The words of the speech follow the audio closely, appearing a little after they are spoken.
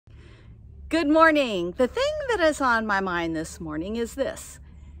Good morning. The thing that is on my mind this morning is this.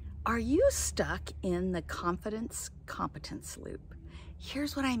 Are you stuck in the confidence-competence loop?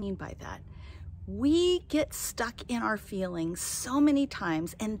 Here's what I mean by that. We get stuck in our feelings so many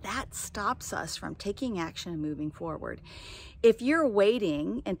times, and that stops us from taking action and moving forward. If you're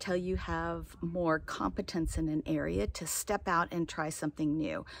waiting until you have more competence in an area to step out and try something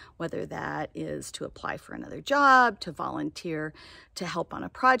new, whether that is to apply for another job, to volunteer, to help on a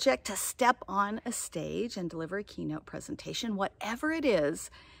project, to step on a stage and deliver a keynote presentation, whatever it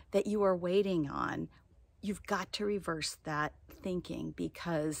is that you are waiting on, you've got to reverse that thinking,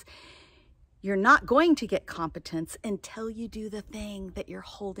 because you're not going to get competence until you do the thing that you're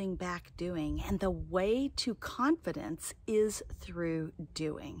holding back doing. And the way to confidence is through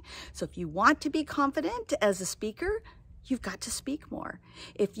doing. So if you want to be confident as a speaker, you've got to speak more.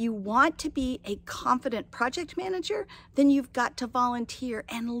 If you want to be a confident project manager, then you've got to volunteer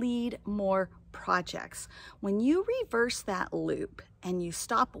and lead more projects. When you reverse that loop and you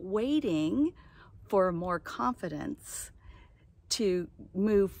stop waiting for more confidence to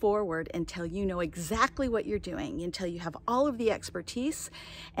move forward until you know exactly what you're doing, until you have all of the expertise,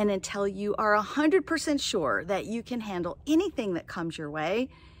 and until you are 100% sure that you can handle anything that comes your way,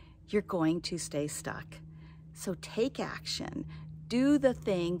 you're going to stay stuck. So take action. Do the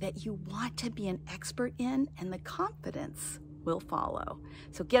thing that you want to be an expert in, and the confidence will follow.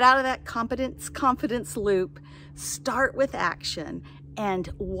 So get out of that confidence loop, start with action, and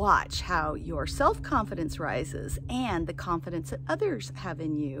watch how your self-confidence rises and the confidence that others have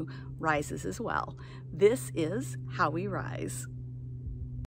in you rises as well. This is how we rise.